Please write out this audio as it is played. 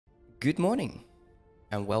Good morning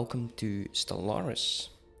and welcome to Stellaris.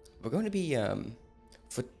 We're going to be,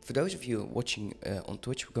 for those of you watching on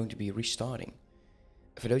Twitch, we're going to be restarting.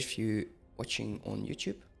 For those of you watching on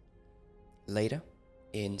YouTube, later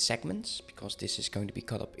in segments, because this is going to be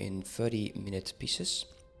cut up in 30-minute pieces.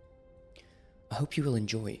 I hope you will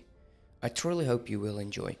enjoy. I truly hope you will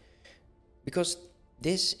enjoy. Because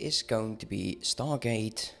this is going to be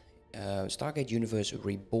Stargate Universe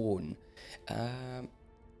Reborn.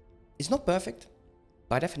 It's not perfect.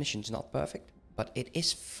 By definition, it's not perfect. But it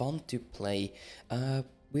is fun to play.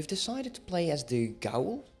 We've decided to play as the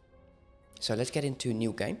Goa'uld. So let's get into a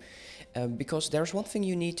new game. Because there's one thing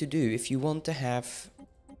you need to do if you want to have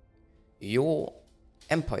your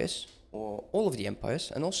empires, or all of the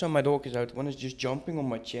empires. And also my dog is out. One is just jumping on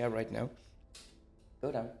my chair right now.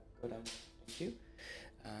 Go down, go down. Thank you.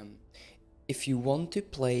 If you want to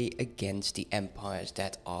play against the empires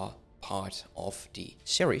that are part of the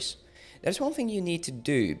series, there's one thing you need to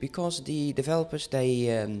do, because the developers,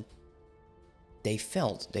 they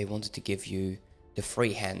felt they wanted to give you the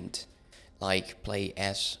free hand, like play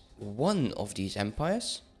as one of these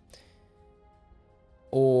empires,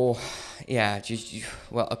 or yeah, just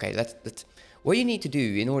well, okay. Let's what you need to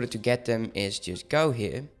do in order to get them is just go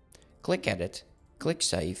here, click edit, click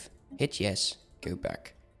save, hit yes, go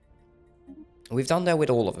back. We've done that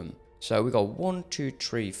with all of them. So we got 1, 2,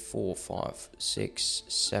 3, 4, 5, 6,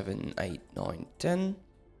 7, 8, 9, 10,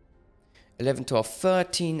 11, 12,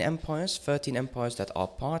 13 empires. 13 empires that are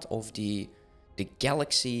part of the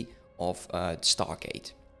galaxy of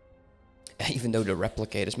Stargate. Even though the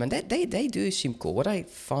replicators, man, they do seem cool. What I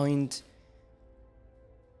find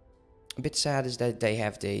a bit sad is that they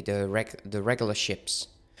have the regular ships.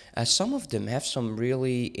 Some of them have some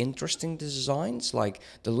really interesting designs, like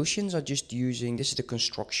the Lucians are just using, this is the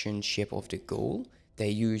construction ship of the Goa'uld. They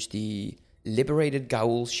use the liberated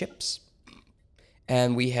Goa'uld ships.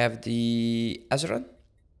 And we have the Azeran.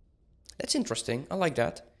 That's interesting, I like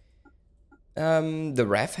that. The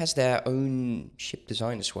RAF has their own ship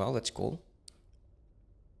design as well, that's cool.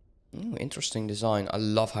 Interesting design, I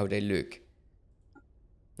love how they look.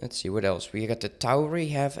 Let's see, what else? We got the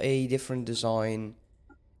Tauri have a different design.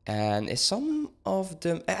 And some of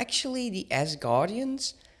them, actually the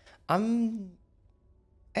Asgardians, I'm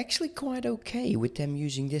actually quite okay with them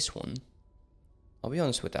using this one. I'll be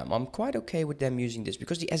honest with them, I'm quite okay with them using this,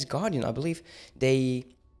 because the Asgardian, I believe they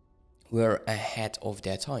were ahead of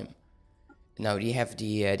their time. Now they have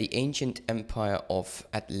the ancient empire of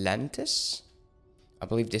Atlantis. I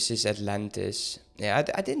believe this is Atlantis. Yeah,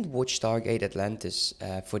 I didn't watch Stargate Atlantis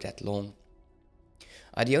for that long.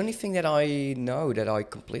 The only thing that I know that I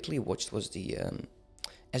completely watched was the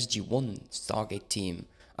SG-1 Stargate team.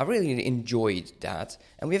 I really enjoyed that.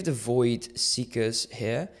 And we have the Void Seekers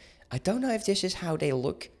here. I don't know if this is how they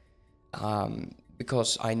look.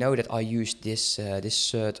 Because I know that I used this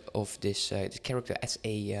cert of this character as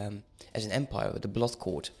an empire, the Blood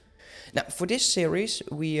Court. Now, for this series,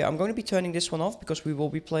 I'm going to be turning this one off, because we will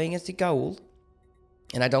be playing as the Goa'uld.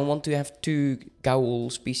 And I don't want to have two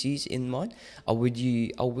Goa'uld species in mind. I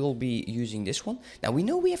will be using this one. Now we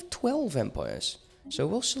know we have 12 empires. So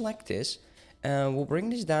we'll select this. And we'll bring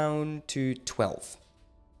this down to 12.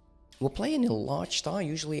 We'll play in a large star.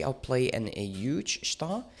 Usually I'll play in a huge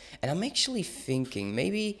star. And I'm actually thinking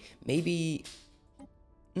maybe...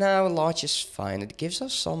 No, large is fine. It gives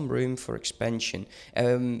us some room for expansion.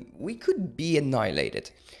 We could be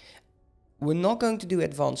annihilated. We're not going to do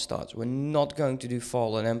advanced stars, we're not going to do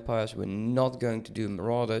fallen empires, we're not going to do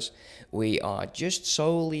marauders. We are just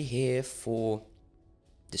solely here for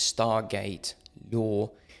the Stargate lore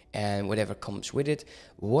and whatever comes with it.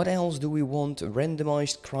 What else do we want?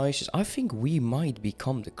 Randomized crisis. I think we might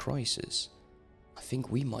become the crisis. I think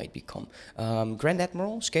we might become. Grand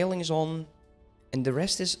Admiral, scaling is on, and the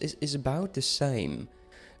rest is about the same.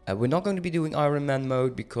 We're not going to be doing Iron Man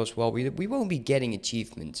mode because, well, we won't be getting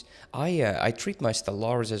achievements. I treat my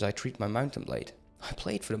Stellaris as I treat my Mountain Blade. I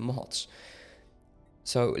play it for the mods.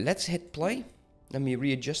 So let's hit play. Let me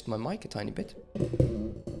readjust my mic a tiny bit.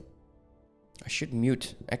 I should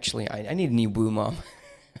mute. Actually, I need a new boom arm.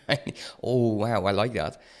 Oh, wow, I like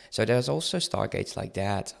that. So there's also Stargates like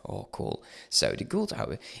that. Oh, cool. So the Goa'uld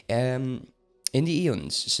Hour. In the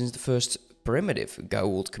eons, since the first primitive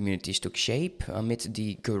Goa'uld communities took shape amid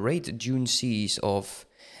the great dune seas of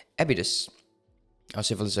Abydos, our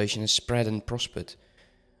civilization has spread and prospered.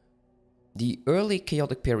 The early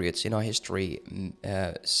chaotic periods in our history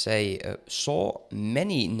saw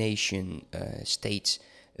many nation states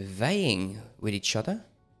vying with each other.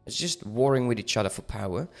 It's just warring with each other for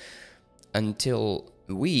power, until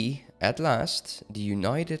we, at last,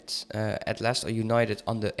 at last are united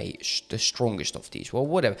under the strongest of these. Well,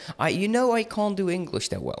 whatever. I can't do English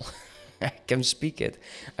that well. I can speak it.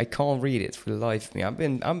 I can't read it for the life of me.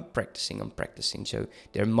 I'm practicing. So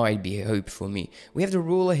there might be hope for me. We have the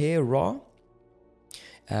ruler here, Ra.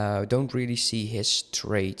 Don't really see his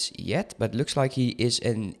traits yet, but looks like he is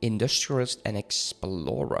an industrialist and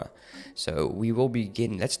explorer. So we will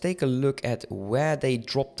begin. Let's take a look at where they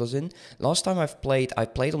dropped us in. Last time I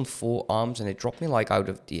played on 4 arms, and it dropped me like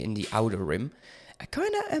in the outer rim. I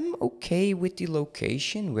kind of am okay with the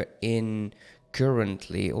location we're in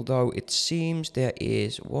currently, although it seems there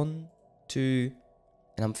is 1, 2,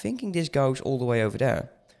 and I'm thinking this goes all the way over there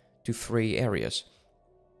to 3 areas.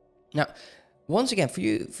 Now, once again, for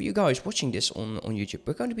you guys watching this on YouTube,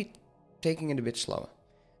 we're going to be taking it a bit slower,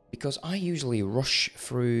 because I usually rush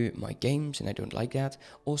through my games and I don't like that.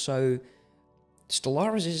 Also,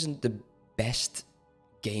 Stellaris isn't the best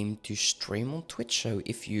game to stream on Twitch, so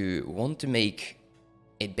if you want to make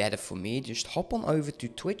it better for me, just hop on over to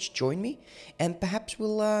Twitch, join me, and perhaps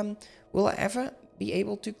we'll ever be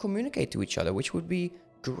able to communicate to each other, which would be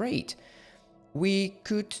great. We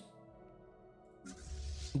could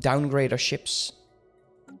downgrade our ships.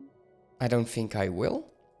 I don't think I will.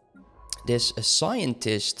 This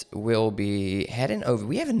scientist will be heading over.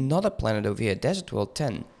 We have another planet over here, Desert World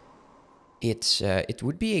 10. It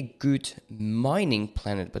would be a good mining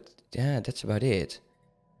planet, but yeah, that's about it.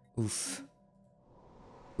 Oof.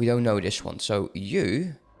 We don't know this one. So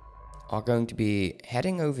you are going to be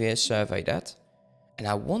heading over here, survey that. And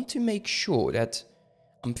I want to make sure that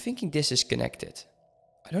I'm thinking this is connected.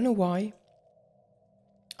 I don't know why.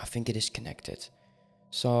 I think it is connected.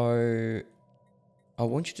 So I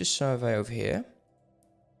want you to survey over here.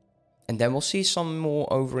 And then we'll see some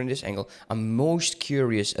more over in this angle. I'm most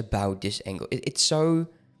curious about this angle. It's so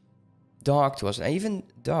dark to us. And even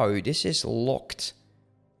though this is locked.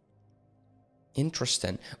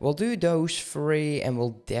 Interesting. We'll do those 3, and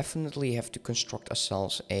we'll definitely have to construct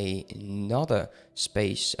ourselves another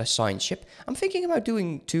science ship. I'm thinking about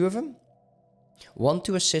doing 2 of them. One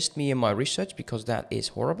to assist me in my research, because that is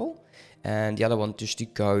horrible. And the other one just to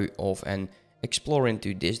go off and explore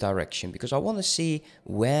into this direction, because I want to see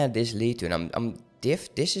where this leads to. And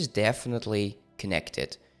this is definitely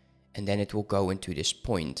connected. And then it will go into this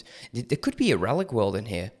point. There could be a relic world in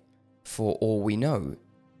here, for all we know.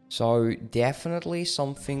 So definitely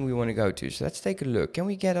something we want to go to. So let's take a look. Can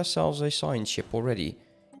we get ourselves a science ship already?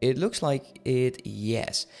 It looks like it,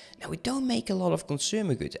 yes. Now, we don't make a lot of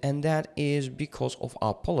consumer goods, and that is because of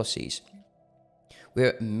our policies.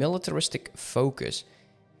 We're militaristic focus.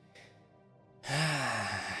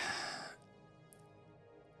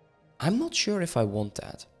 I'm not sure if I want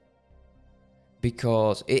that.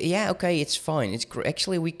 Because, yeah, okay, it's fine.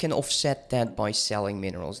 Actually, we can offset that by selling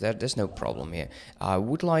minerals. There's no problem here. I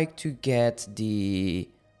would like to get the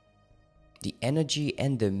energy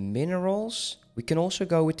and the minerals. We can also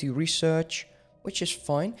go with the research, which is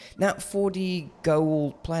fine. Now, for the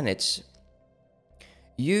Goa'uld planets,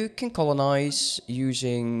 you can colonize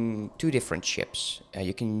using 2 different ships.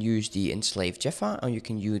 You can use the enslaved Jaffa, or you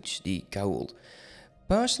can use the Goa'uld.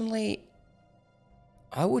 Personally,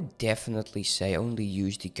 I would definitely say only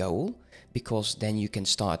use the Goa'uld, because then you can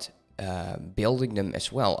start building them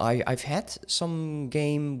as well. I've had some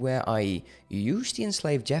game where I used the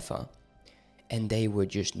enslaved Jaffa, and they were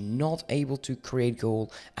just not able to create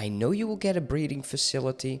Goa'uld. I know you will get a breeding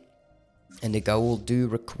facility, and the Goa'uld do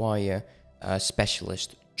require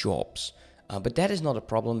specialist jobs. But that is not a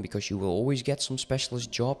problem, because you will always get some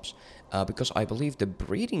specialist jobs, because I believe the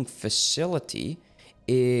breeding facility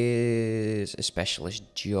is a specialist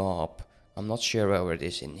job. I'm not sure where it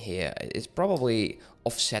is in here. It's probably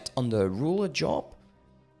offset under ruler job.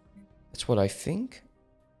 That's what I think.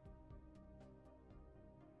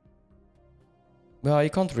 Well, you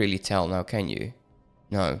can't really tell now, can you?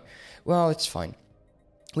 No. Well, it's fine.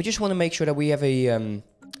 We just want to make sure that we have a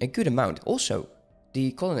good amount. Also,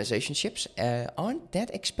 the colonization ships aren't that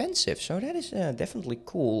expensive, so that is definitely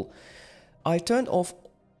cool. I turned on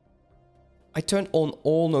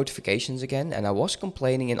all notifications again, and I was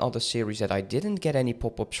complaining in other series that I didn't get any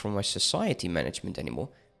pop-ups from my society management anymore.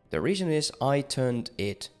 The reason is I turned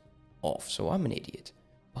it off, so I'm an idiot.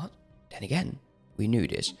 But then again, we knew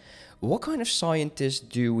this. What kind of scientists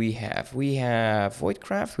do we have? We have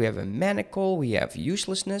Voidcraft, we have a Manacle, we have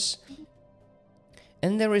Uselessness.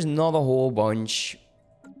 And there is not a whole bunch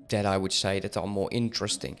that I would say that are more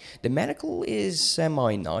interesting. The Manacle is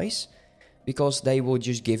semi-nice, because they will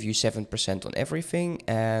just give you 7% on everything,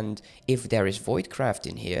 and if there is Voidcraft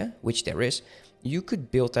in here, which there is, you could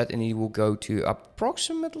build that and it will go to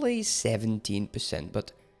approximately 17%,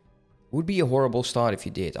 but Would be a horrible start if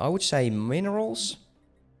you did. I would say minerals.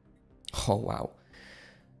 Oh, wow.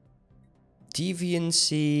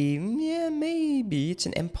 Deviancy, yeah, maybe. It's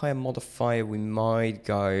an empire modifier, we might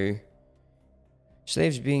go.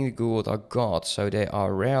 Slaves being the Goa'uld are gods, so they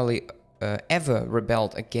are rarely ever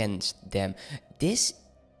rebelled against them. This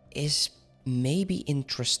is maybe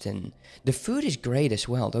interesting. The food is great as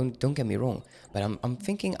well, don't get me wrong. But I'm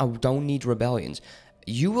thinking I don't need rebellions.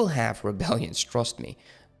 You will have rebellions, trust me.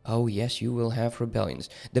 Oh yes, you will have rebellions.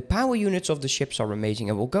 The power units of the ships are amazing,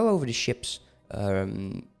 and we'll go over the ships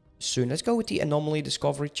soon. Let's go with the anomaly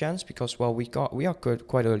discovery chance, because well, we are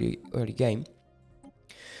quite early game.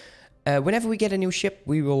 Whenever we get a new ship,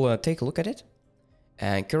 we will take a look at it.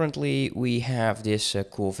 And currently we have this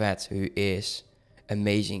Corvette who is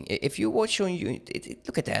amazing. If you watch on you,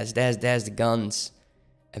 look at that. There's the guns.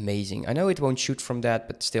 Amazing. I know it won't shoot from that,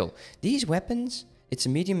 but still, these weapons, it's a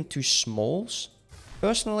medium to smalls.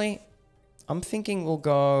 Personally, I'm thinking we'll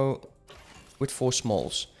go with 4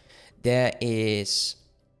 smalls. There is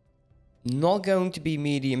not going to be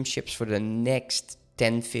medium ships for the next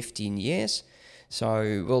 10-15 years.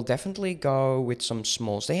 So we'll definitely go with some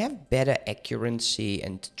smalls. They have better accuracy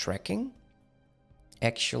and tracking.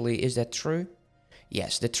 Actually, is that true?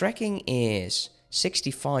 Yes, the tracking is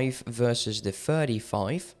 65 versus the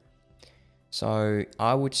 35. So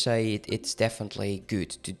I would say it's definitely good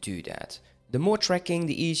to do that. The more tracking,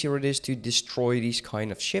 the easier it is to destroy these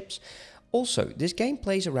kind of ships. Also, this game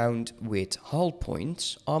plays around with hull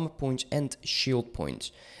points, armor points and shield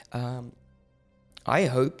points. I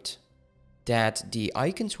hoped that the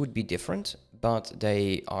icons would be different, but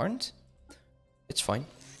they aren't. It's fine.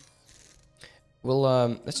 Well,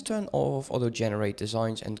 let's turn off auto-generate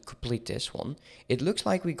designs and complete this one. It looks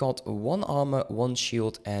like we got 1 armor, 1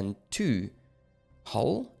 shield and 2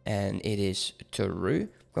 hull, and it is Teru.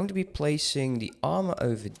 I'm going to be placing the armor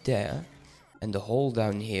over there and the hull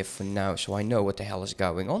down here for now, so I know what the hell is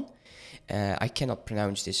going on. I cannot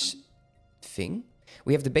pronounce this thing.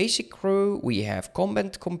 We have the basic crew, we have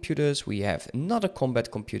combat computers, we have another combat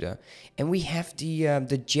computer, and we have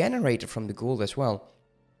the generator from the Goa'uld as well.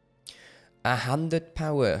 100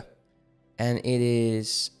 power, and it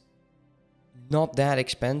is not that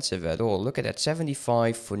expensive at all. Look at that,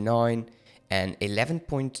 75 for 9 and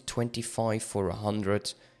 11.25 for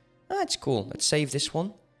 100. That's cool. Let's save this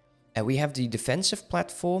one. And we have the defensive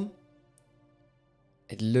platform.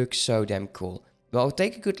 It looks so damn cool. Well,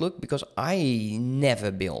 take a good look, because I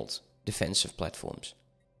never build defensive platforms.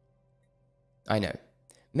 I know.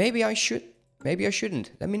 Maybe I should. Maybe I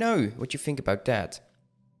shouldn't. Let me know what you think about that.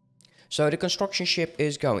 So the construction ship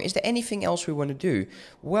is going. Is there anything else we want to do?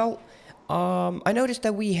 Well, I noticed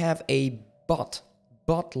that we have a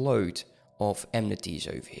buttload of amenities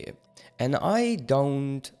over here. And I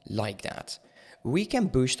don't like that. We can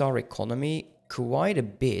boost our economy quite a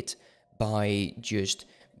bit by just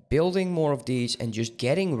building more of these and just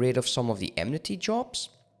getting rid of some of the amenity jobs.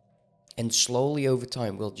 And slowly over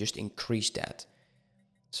time, we'll just increase that.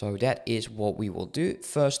 So that is what we will do.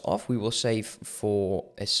 First off, we will save for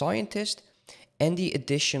a scientist and the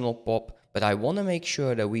additional pop. But I want to make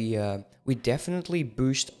sure that we definitely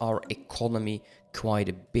boost our economy quite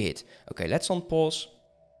a bit. Okay, let's unpause.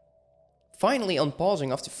 Finally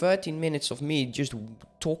unpausing after 13 minutes of me just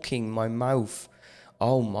talking my mouth.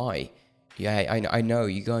 Oh my. Yeah, I know,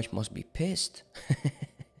 you guys must be pissed.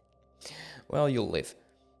 Well, you'll live.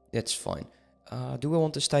 That's fine. Do I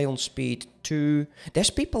want to stay on speed 2? There's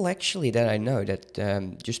people actually that I know that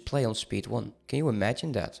just play on speed 1. Can you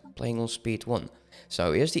imagine that? Playing on speed 1.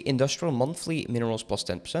 So here's the industrial monthly minerals plus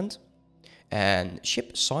 10%. And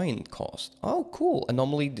ship sign cost. Oh, cool.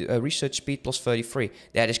 Anomaly research speed plus 33.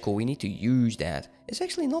 That is cool. We need to use that. It's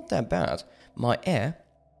actually not that bad. My air.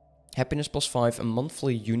 Happiness plus 5 and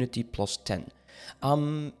monthly unity plus 10.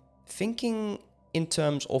 Thinking in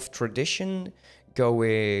terms of tradition,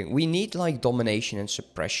 we need like domination and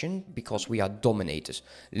suppression because we are dominators.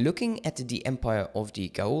 Looking at the empire of the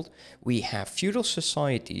Goa'uld, we have feudal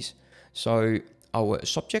societies. So our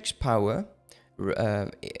subjects' power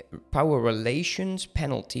relations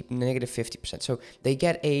penalty negative 50%. So they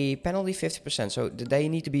get a penalty 50%. So they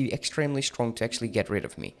need to be extremely strong to actually get rid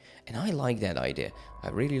of me. And I like that idea. I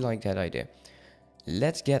really like that idea.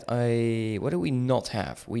 Let's get a... What do we not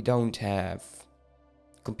have? We don't have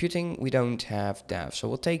computing. We don't have dev. So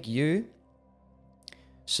we'll take you.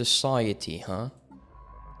 Society, huh?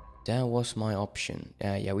 That was my option.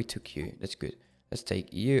 Yeah, we took you. That's good. Let's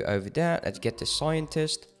take you over there. Let's get the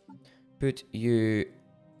scientist. Put you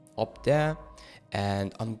up there.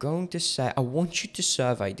 And I'm going to say, I want you to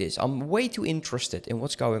survey this. I'm way too interested in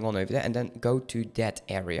what's going on over there. And then go to that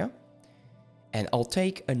area. And I'll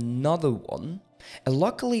take another one. And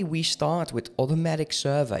luckily we start with automatic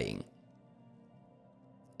surveying.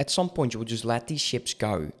 At some point you will just let these ships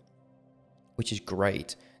go, which is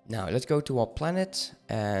great. Now let's go to our planet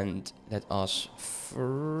and let us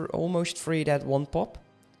almost free that one pop.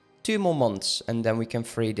 2 more months and then we can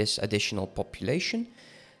free this additional population.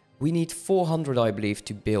 We need 400, I believe,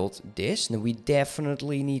 to build this. And we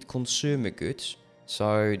definitely need consumer goods.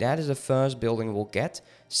 So that is the first building we'll get.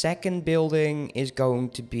 Second building is going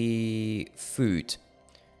to be food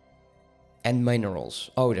and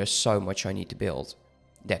minerals. Oh, there's so much I need to build.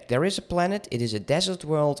 There is a planet. It is a desert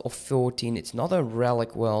world of 14. It's not a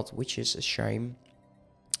relic world, which is a shame.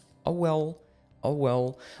 Oh well. Oh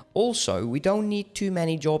well. Also, we don't need too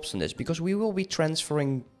many jobs on this because we will be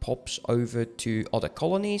transferring pops over to other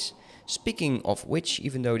colonies. Speaking of which,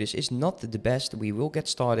 even though this is not the best, we will get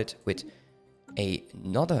started with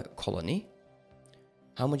another colony.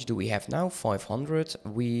 How much do we have now? 500.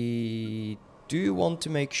 We do want to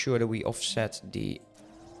make sure that we offset the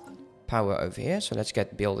power over here. So let's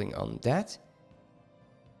get building on that.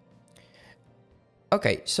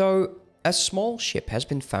 Okay, so a small ship has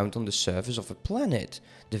been found on the surface of a planet.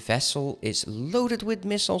 The vessel is loaded with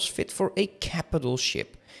missiles fit for a capital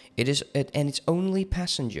ship. And its only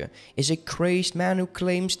passenger is a crazed man who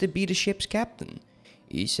claims to be the ship's captain.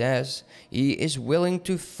 He says he is willing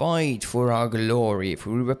to fight for our glory if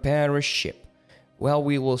we repair a ship. Well,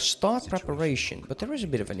 we will start preparation, but there is a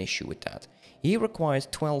bit of an issue with that. He requires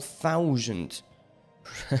 12,000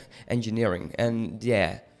 engineering, and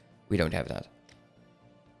yeah, we don't have that.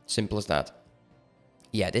 Simple as that.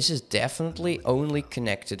 Yeah, this is definitely only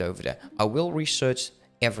connected over there. I will research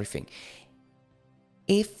everything.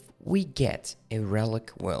 If we get a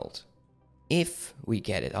relic world, if we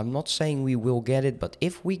get it, I'm not saying we will get it, but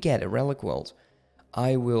if we get a relic world,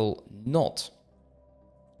 I will not.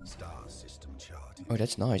 Star system charted. Oh,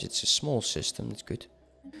 that's nice. It's a small system. That's good.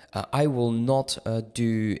 I will not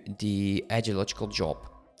do the geological job.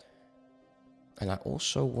 And I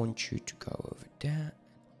also want you to go over there.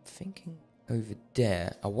 Thinking over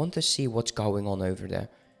there. I want to see what's going on over there.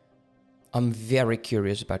 I'm very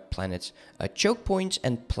curious about planets. Choke points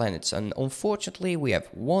and planets. And unfortunately we have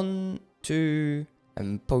 1, 2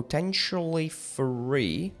 and potentially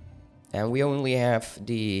 3. And we only have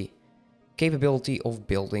the capability of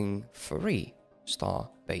building 3 star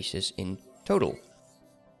bases in total.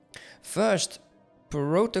 First,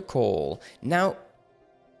 protocol. Now,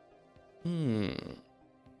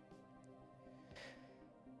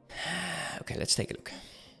 okay, let's take a look.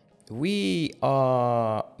 We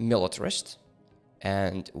are militarist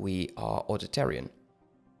and we are authoritarian.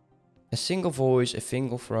 A single voice, a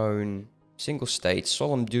single throne, single state,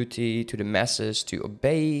 solemn duty to the masses to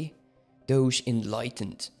obey those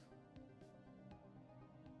enlightened.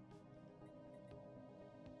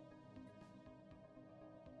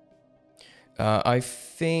 I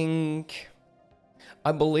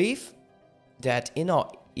believe that in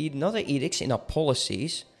our other edicts, in our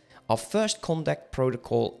policies, our first contact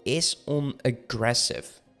protocol is on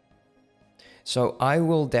aggressive. So I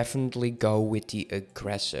will definitely go with the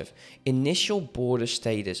aggressive. Initial border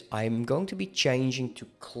status, I'm going to be changing to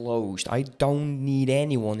closed. I don't need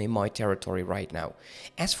anyone in my territory right now.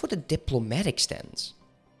 As for the diplomatic stance,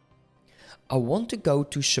 I want to go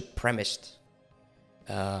to supremacist.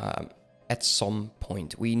 At some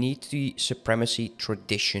point, we need the supremacy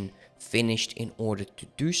tradition finished in order to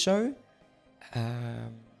do so.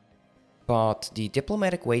 But the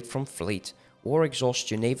diplomatic weight from fleet or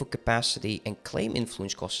exhaustion, naval capacity and claim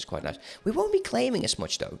influence cost is quite nice. We won't be claiming as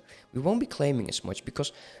much though. We won't be claiming as much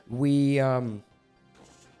because we can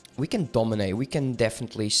dominate. We can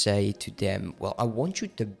definitely say to them, well, I want you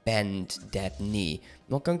to bend that knee.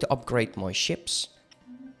 I'm not going to upgrade my ships.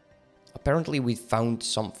 Apparently we found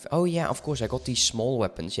some... Oh yeah, of course, I got these small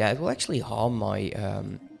weapons. Yeah, it will actually harm my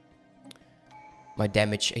my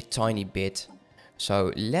damage a tiny bit.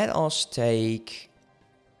 So let us take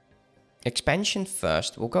expansion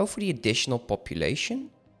first. We'll go for the additional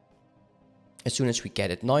population as soon as we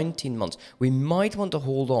get it. 19 months. We might want to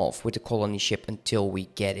hold off with the colony ship until we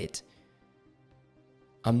get it.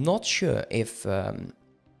 I'm not sure if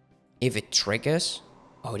it triggers.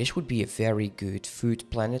 Oh, this would be a very good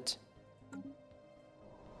food planet.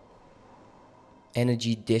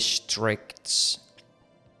 Energy districts.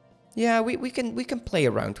 Yeah, we can play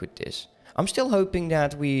around with this. I'm still hoping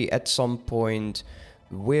that we at some point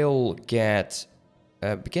will get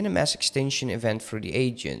begin a mass extinction event for the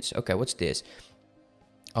agents. Okay, what's this?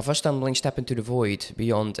 Our first stumbling step into the void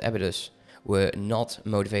beyond Abydos were not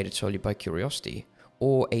motivated solely by curiosity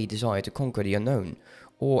or a desire to conquer the unknown.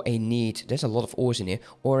 or a need, there's a lot of ores in here,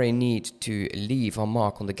 or a need to leave our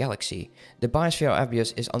mark on the galaxy. The biosphere of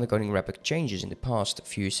Abyss is undergoing rapid changes in the past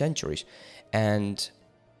few centuries, and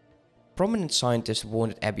prominent scientists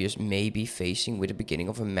warned that Abyss may be facing with the beginning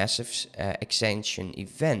of a massive extinction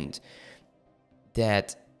event.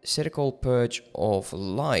 That cyclical purge of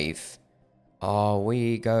life. Are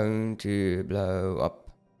we going to blow up?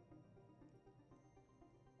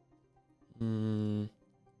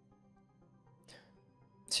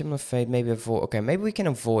 Similar fate, maybe avoid. Okay, maybe we can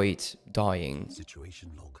avoid dying.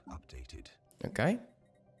 Situation log updated. Okay.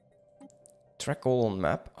 Track all on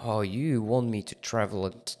map. Oh, you want me to travel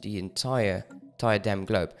the entire damn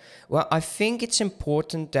globe? Well, I think it's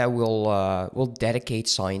important that we'll dedicate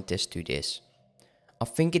scientists to this. I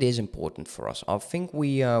think it is important for us. I think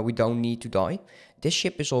we don't need to die. This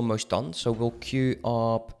ship is almost done, so we'll queue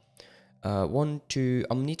up 1, 2.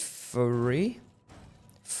 I need 3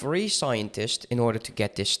 scientists in order to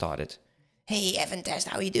get this started. Hey, Evan Test,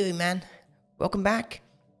 how you doing, man? Welcome back.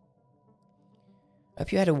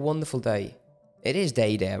 Hope you had a wonderful day. It is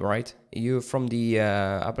day there, right? You're from the,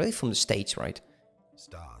 I believe from the States, right?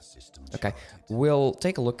 Star system Okay, charted. we'll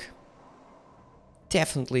take a look.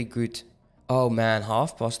 Definitely good. Oh man,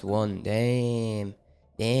 1:30. Damn.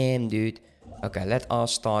 Damn, dude. Okay, let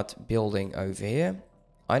us start building over here.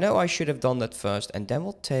 I know I should have done that first, and then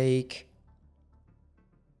we'll take...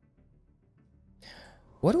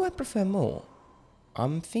 What do I prefer more?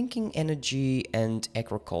 I'm thinking energy and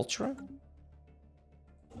agriculture.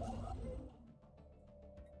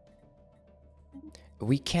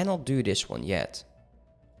 We cannot do this one yet.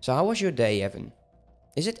 So how was your day, Evan?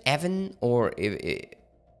 Is it Evan or...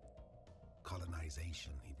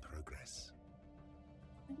 Colonization in progress.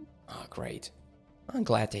 Oh, great. I'm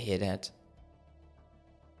glad to hear that.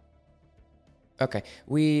 Okay,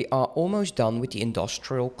 we are almost done with the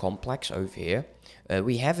industrial complex over here.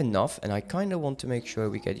 We have enough, and I kind of want to make sure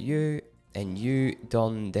we get you and you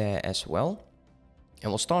done there as well.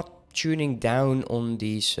 And we'll start tuning down on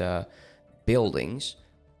these buildings.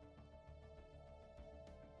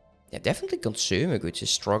 Yeah, definitely consumer goods is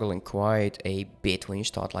struggling quite a bit when you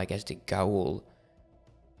start like as the Goa'uld.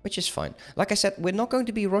 Which is fine. Like I said, we're not going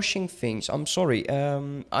to be rushing things. I'm sorry.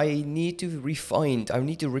 I need to refine. I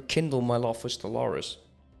need to rekindle my love for Stellaris.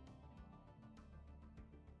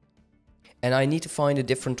 And I need to find a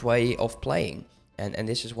different way of playing. And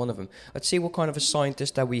this is one of them. Let's see what kind of a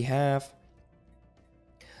scientist that we have.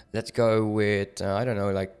 Let's go with, I don't know,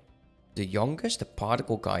 like the youngest, the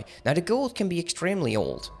particle guy. Now the Goa'uld can be extremely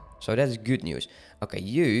old. So that's good news. Okay,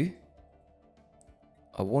 you.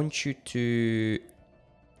 I want you to...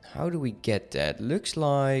 How do we get that? Looks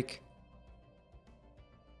like...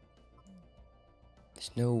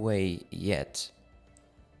 There's no way yet.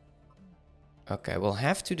 Okay, we'll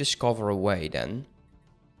have to discover a way then.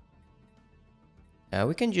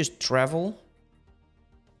 We can just travel.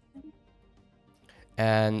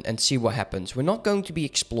 And see what happens. We're not going to be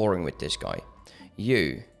exploring with this guy.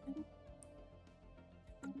 You.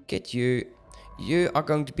 Get you. You are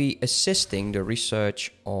going to be assisting the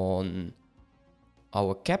research on...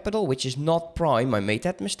 our capital, which is not Prime. I made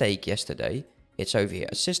that mistake yesterday. It's over here.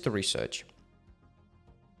 Assist the research.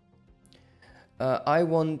 I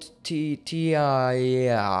want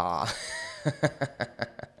yeah.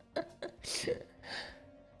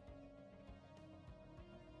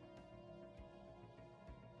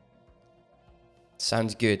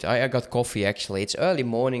 Sounds good. I got coffee actually. It's early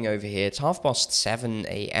morning over here. It's 7:30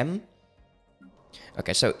 a.m.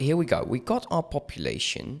 Okay, so here we go. We got our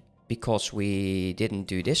population. Because we didn't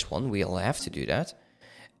do this one, we'll have to do that.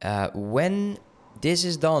 When this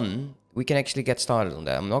is done, we can actually get started on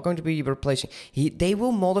that. I'm not going to be replacing. They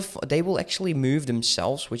will modify. They will actually move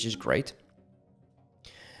themselves, which is great.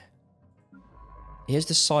 Here's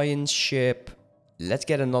the science ship. Let's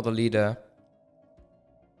get another leader.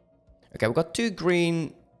 Okay, we got 2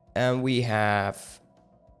 green, and we have.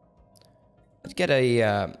 Let's get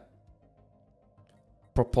a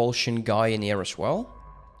propulsion guy in here as well.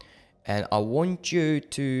 And I want you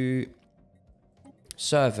to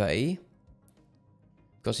survey,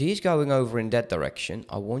 because he's going over in that direction.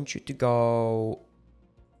 I want you to go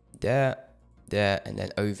there, there, and then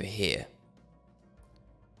over here.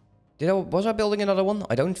 Was I building another one?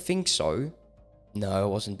 I don't think so. No, I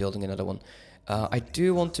wasn't building another one. I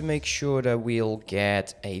do want to make sure that we'll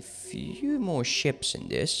get a few more ships in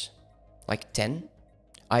this. Like 10.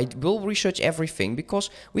 I will research everything, because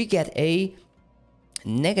we get a...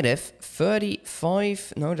 negative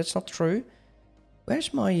 35. No, that's not true. Where's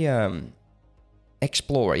my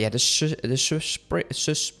explorer? Yeah,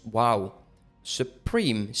 wow.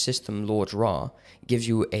 Supreme System Lord Ra gives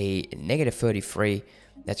you a negative 33.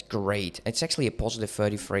 That's great. It's actually a positive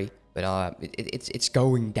 33, but it's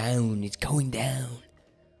going down. It's going down.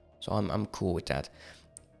 So I'm cool with that.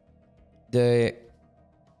 The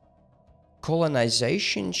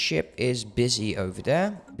colonization ship is busy over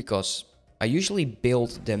there because I usually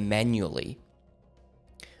build them manually.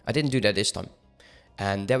 I didn't do that this time.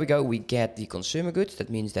 And there we go, we get the consumer goods. That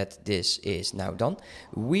means that this is now done.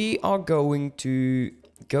 We are going to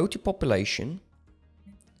go to population.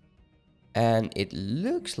 And it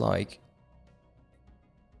looks like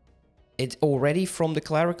it's already from the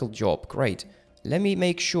clerical job. Great. Let me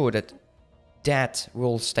make sure that that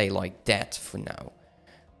will stay like that for now.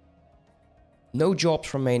 No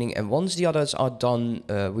jobs remaining. And once the others are done,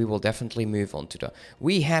 we will definitely move on to the...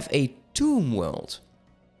 We have a tomb world.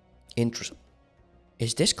 Interesting.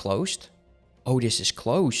 Is this closed? Oh, this is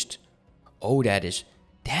closed. Oh, that is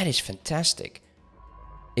fantastic.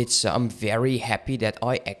 It's I'm very happy that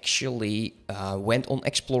I actually went on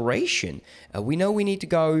exploration. We know we need to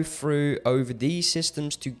go through over these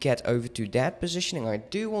systems to get over to that positioning. I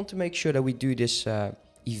do want to make sure that we do this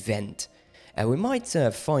event. We might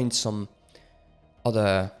find some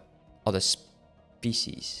other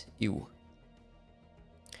species. Ew.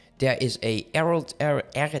 There is a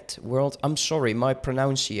arid world. I'm sorry, my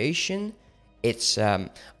pronunciation. It's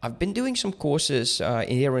I've been doing some courses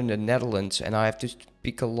here in the Netherlands, and I have to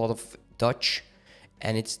speak a lot of Dutch,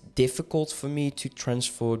 and it's difficult for me to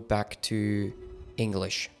transfer it back to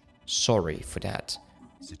English. Sorry for that.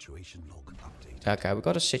 Situation log update. Okay, we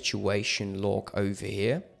got a situation log over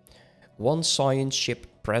here. One science ship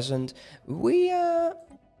present. We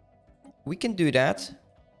can do that.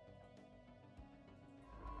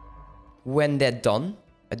 When they're done.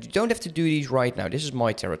 You don't have to do these right now. This is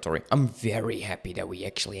my territory. I'm very happy that we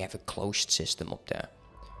actually have a closed system up there.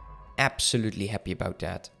 Absolutely happy about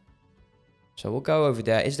that. So we'll go over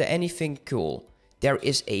there. Is there anything cool? There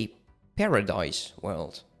is a paradise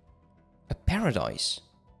world. A paradise.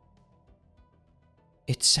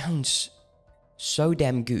 It sounds so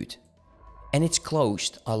damn good. And it's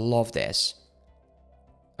closed. I love this.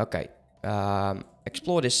 Okay.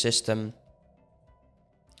 Explore this system.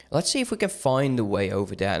 Let's see if we can find a way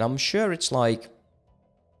over there. And I'm sure it's like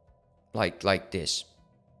this.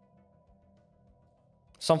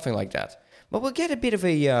 Something like that. But we'll get a bit of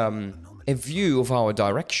a view of our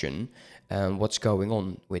direction and what's going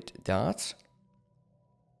on with that.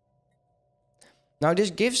 Now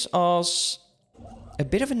this gives us a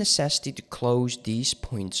bit of a necessity to close these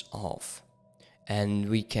points off. And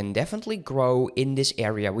we can definitely grow in this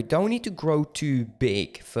area. We don't need to grow too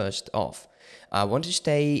big first off. I want to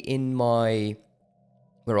stay in my...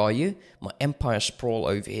 Where are you? My Empire Sprawl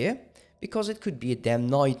over here. Because it could be a damn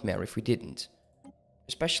nightmare if we didn't.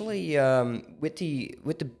 Especially with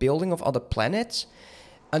the building of other planets.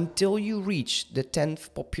 Until you reach the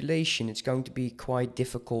 10th population, it's going to be quite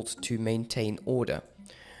difficult to maintain order.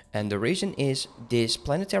 And the reason is this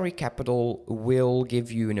planetary capital will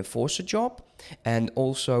give you an enforcer job. And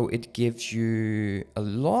also it gives you a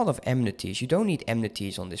lot of amenities. You don't need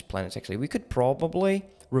amenities on this planet actually. We could probably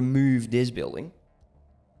remove this building.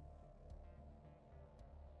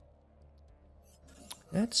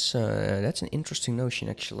 That's an interesting notion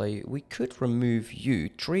actually. We could remove you.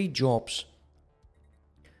 3 jobs.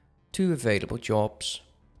 2 available jobs.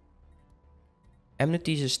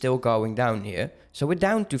 Amenities is still going down here. So we're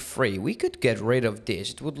down to 3. We could get rid of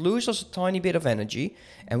this. It would lose us a tiny bit of energy.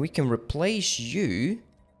 And we can replace you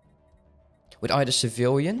with either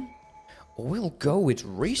civilian or we'll go with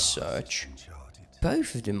research.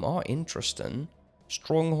 Both of them are interesting.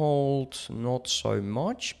 Stronghold, not so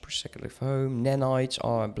much. Persecutive home. Nanites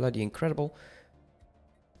are bloody incredible.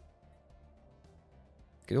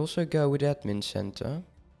 Could also go with admin center.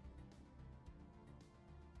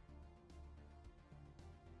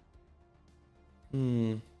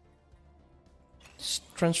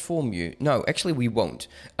 Transform you. No, actually we won't.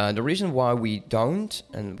 The reason why we don't,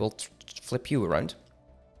 and we'll flip you around,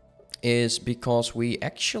 is because we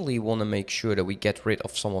actually want to make sure that we get rid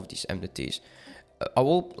of some of these amenities. I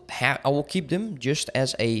will keep them just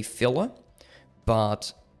as a filler,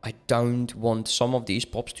 but I don't want some of these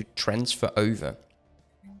pops to transfer over.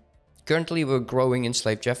 Currently we're growing in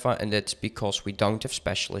Slave Jaffa, and that's because we don't have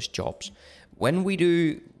specialist jobs. When we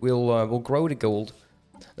do, we'll grow the Goa'uld.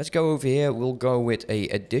 Let's go over here. We'll go with a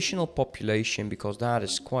additional population because that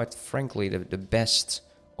is quite frankly the best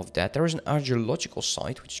of that. There is an archaeological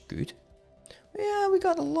site, which is good. Yeah, we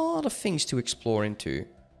got a lot of things to explore into.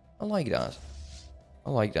 I like that.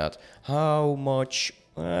 I like that. How much?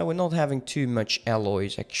 We're not having too much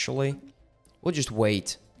alloys actually. We'll just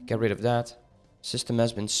wait. Get rid of that. System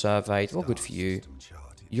has been surveyed. Well, good for you.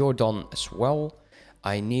 You're done as well.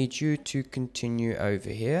 I need you to continue over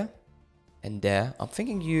here and there. I'm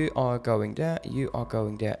thinking you are going there. You are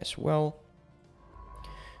going there as well.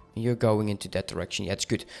 You're going into that direction. Yeah, it's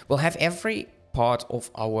good. We'll have every part of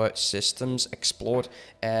our systems explored.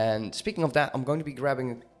 And speaking of that, I'm going to be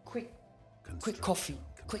grabbing a quick coffee.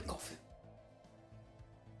 Quick coffee.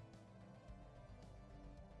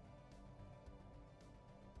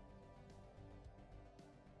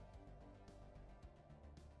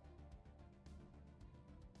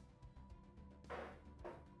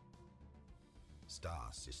 Star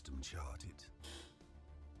system charted.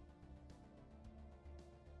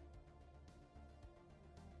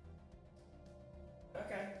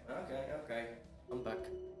 Okay. I'm back.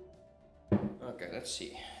 Okay, let's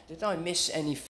see. Did I miss anything?